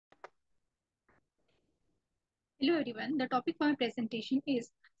Hello everyone, the topic for my presentation is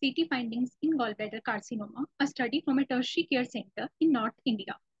CT findings in gallbladder carcinoma, a study from a tertiary care center in North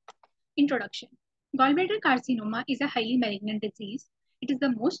India. Introduction. Gallbladder carcinoma is a highly malignant disease. It is the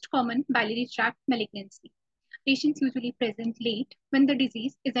most common biliary tract malignancy. Patients usually present late when the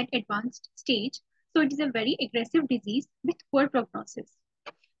disease is at advanced stage, so it is a very aggressive disease with poor prognosis.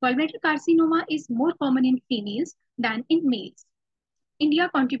 Gallbladder carcinoma is more common in females than in males. India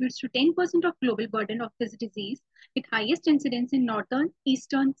contributes to 10% of global burden of this disease, with highest incidence in northern,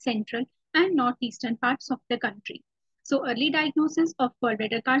 eastern, central, and northeastern parts of the country. So early diagnosis of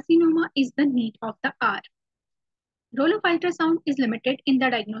gallbladder carcinoma is the need of the hour. Role of ultrasound is limited in the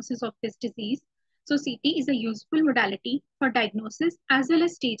diagnosis of this disease. So CT is a useful modality for diagnosis as well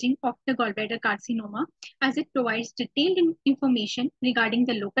as staging of the gallbladder carcinoma, as it provides detailed information regarding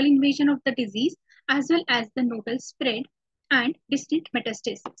the local invasion of the disease as well as the nodal spread and distant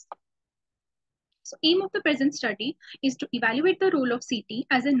metastasis. So aim of the present study is to evaluate the role of CT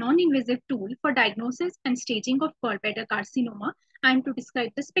as a non-invasive tool for diagnosis and staging of gallbladder carcinoma and to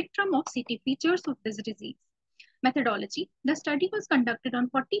describe the spectrum of CT features of this disease. Methodology. The study was conducted on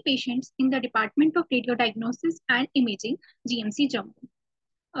 40 patients in the Department of Radiodiagnosis and Imaging, GMC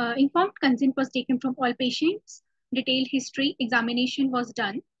Jammu. Informed consent was taken from all patients. Detailed history examination was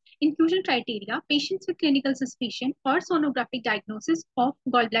done. Inclusion criteria, patients with clinical suspicion or sonographic diagnosis of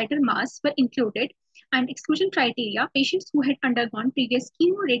gallbladder mass were included, and exclusion criteria, patients who had undergone previous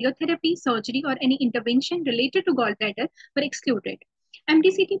chemo, radiotherapy, surgery, or any intervention related to gallbladder were excluded.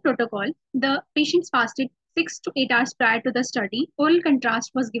 MDCT protocol, the patients fasted 6 to 8 hours prior to the study. Oral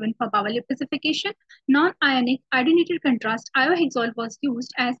contrast was given for bowel liquefaction. Non-ionic iodinated contrast, iohexol, was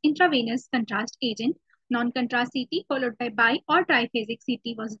used as intravenous contrast agent. Non-contrast CT followed by bi or triphasic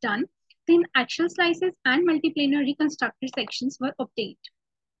CT was done. Thin axial slices and multiplanar reconstructed sections were obtained.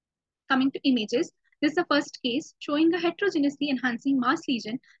 Coming to images, this is the first case showing a heterogeneously enhancing mass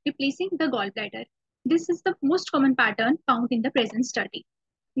lesion replacing the gallbladder. This is the most common pattern found in the present study.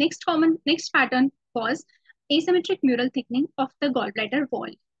 Next pattern was asymmetric mural thickening of the gallbladder wall.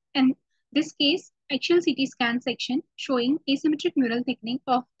 And this case, axial CT scan section showing asymmetric mural thickening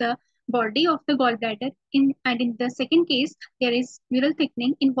of the body of the gallbladder, and in the second case, there is mural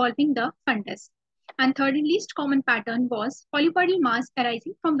thickening involving the fundus. And third and least common pattern was polypoidal mass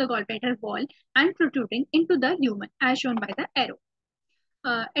arising from the gallbladder wall and protruding into the lumen, as shown by the arrow.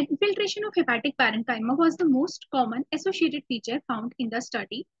 Infiltration of hepatic parenchyma was the most common associated feature found in the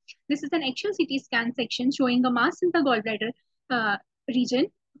study. This is an axial CT scan section showing a mass in the gallbladder region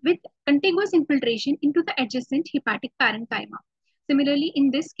with contiguous infiltration into the adjacent hepatic parenchyma. Similarly,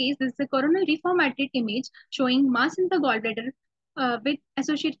 in this case, this is a coronal reformatted image showing mass in the gallbladder with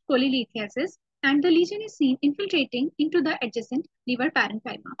associated cholelithiasis, and the lesion is seen infiltrating into the adjacent liver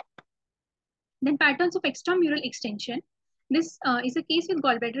parenchyma. Then patterns of extramural extension. This is a case with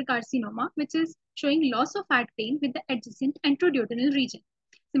gallbladder carcinoma, which is showing loss of fat plane with the adjacent enteroduodenal region.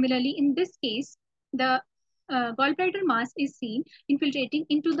 Similarly, in this case, the gallbladder mass is seen infiltrating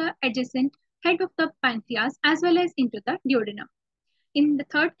into the adjacent head of the pancreas as well as into the duodenum. In the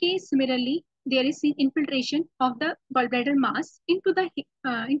third case, similarly, there is seen infiltration of the gallbladder mass into the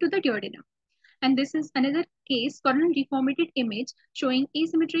duodenum. And this is another case, coronal reformatted image showing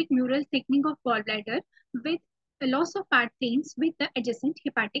asymmetric mural thickening of gallbladder with a loss of fat planes with the adjacent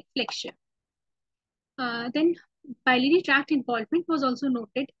hepatic flexure. Then biliary tract involvement was also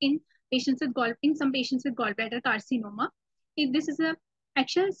noted in some patients with gallbladder carcinoma. This is a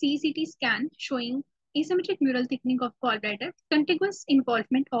axial CT scan showing asymmetric mural thickening of gallbladder, contiguous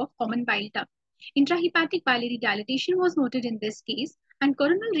involvement of common bile duct. Intrahepatic biliary dilatation was noted in this case, and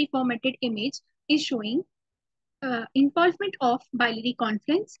coronal reformatted image is showing involvement of biliary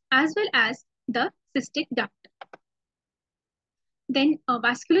confluence as well as the cystic duct. Then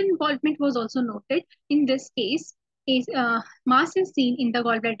vascular involvement was also noted. In this case, mass is seen in the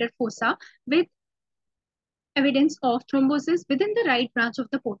gallbladder fossa with evidence of thrombosis within the right branch of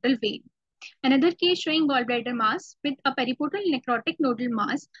the portal vein. Another case showing gallbladder mass with a periportal necrotic nodal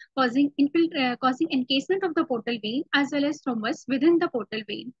mass causing encasement of the portal vein as well as thrombus within the portal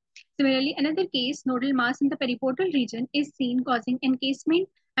vein. Similarly, another case, nodal mass in the periportal region is seen causing encasement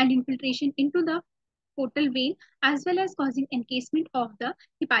and infiltration into the portal vein as well as causing encasement of the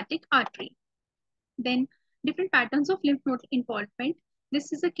hepatic artery. Then different patterns of lymph node involvement.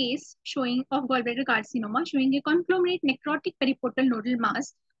 This is a case showing of gallbladder carcinoma showing a conglomerate necrotic periportal nodal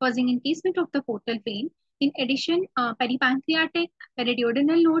mass causing encasement of the portal vein. In addition, peripancreatic,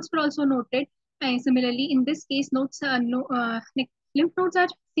 periduodenal nodes were also noted. Similarly, in this case, lymph nodes are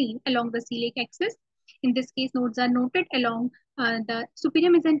seen along the celiac axis. In this case, nodes are noted along the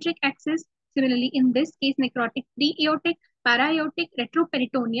superior mesenteric axis. Similarly, in this case, necrotic pre-aortic, para-aortic,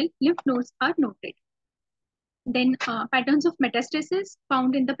 retroperitoneal lymph nodes are noted. Then patterns of metastasis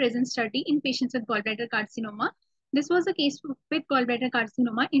found in the present study in patients with gallbladder carcinoma. This was a case with gallbladder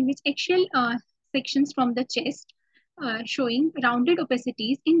carcinoma in which axial sections from the chest showing rounded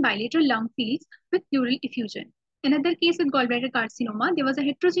opacities in bilateral lung fields with pleural effusion. Another case with gallbladder carcinoma, there was a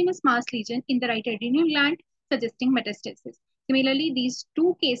heterogeneous mass lesion in the right adrenal gland suggesting metastasis. Similarly, these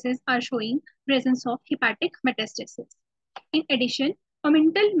two cases are showing presence of hepatic metastasis. In addition,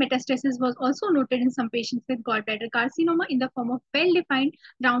 omental metastasis was also noted in some patients with gallbladder carcinoma in the form of well-defined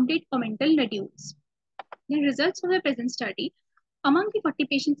rounded omental nodules. The results of the present study, among the 40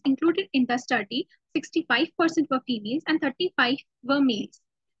 patients included in the study, 65% were females and 35 were males.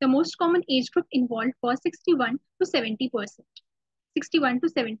 The most common age group involved was 61 to 70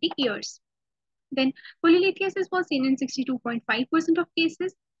 years. Then polylithiasis was seen in 62.5% of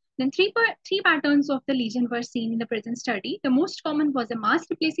cases. Then three patterns of the lesion were seen in the present study. The most common was a mass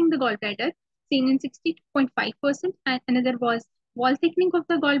replacing the gallbladder, seen in 60.5%, and another was wall thickening of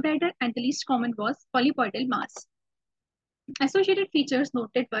the gallbladder, and the least common was polypoidal mass. Associated features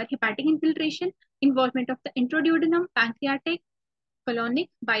noted were hepatic infiltration, involvement of the introduodenum, pancreatic, colonic,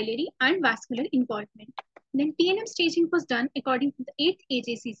 biliary, and vascular involvement. Then TNM staging was done according to the 8th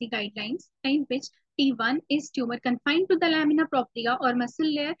AJCC guidelines, in which T1 is tumor confined to the lamina propria or muscle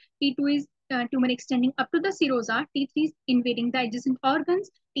layer, T2 is tumor extending up to the serosa, T3 is invading the adjacent organs,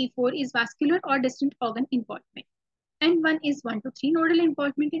 T4 is vascular or distant organ involvement. N1 is 1 to 3 nodal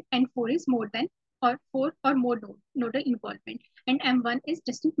involvement, and N4 is more than or 4 or more nodal involvement, and M1 is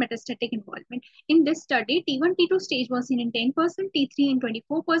distant metastatic involvement. In this study, T1, T2 stage was seen in 10%, T3 in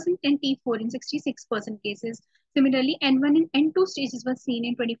 24%, and T4 in 66% cases. Similarly, N1 and N2 stages were seen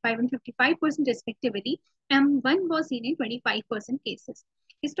in 25 and 55% respectively. M1 was seen in 25% cases.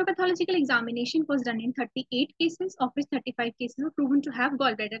 Histopathological examination was done in 38 cases, of which 35 cases were proven to have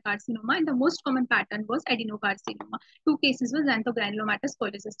gallbladder carcinoma, and the most common pattern was adenocarcinoma. 2 cases were xanthogranulomatous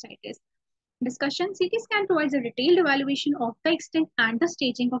polycystitis. Discussion: CT scan provides a detailed evaluation of the extent and the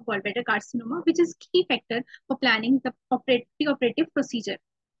staging of gallbladder carcinoma, which is key factor for planning the preoperative procedure.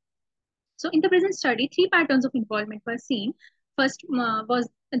 So in the present study, 3 patterns of involvement were seen. First was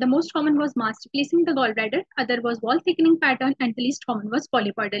the most common was mass replacing the gallbladder, other was wall thickening pattern, and the least common was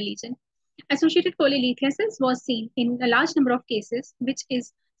polypoidal lesion. Associated polylithiasis was seen in a large number of cases, which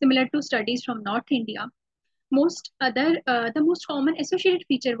is similar to studies from North India. The most common associated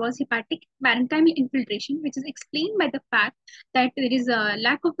feature was hepatic parenchymal infiltration, which is explained by the fact that there is a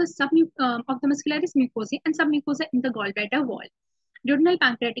lack of the muscularis mucosae and submucosa in the gallbladder wall. Duodenal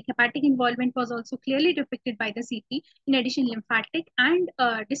pancreatic hepatic involvement was also clearly depicted by the CT. In addition, lymphatic and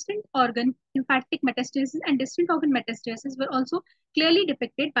distant organ lymphatic metastasis and distant organ metastasis were also clearly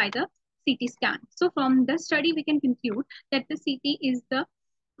depicted by the CT scan. So from the study, we can conclude that the CT is the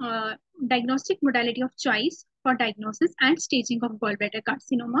diagnostic modality of choice for diagnosis and staging of gallbladder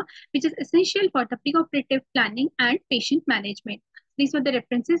carcinoma, which is essential for the preoperative planning and patient management. These were the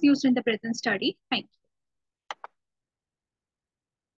references used in the present study. Thank you.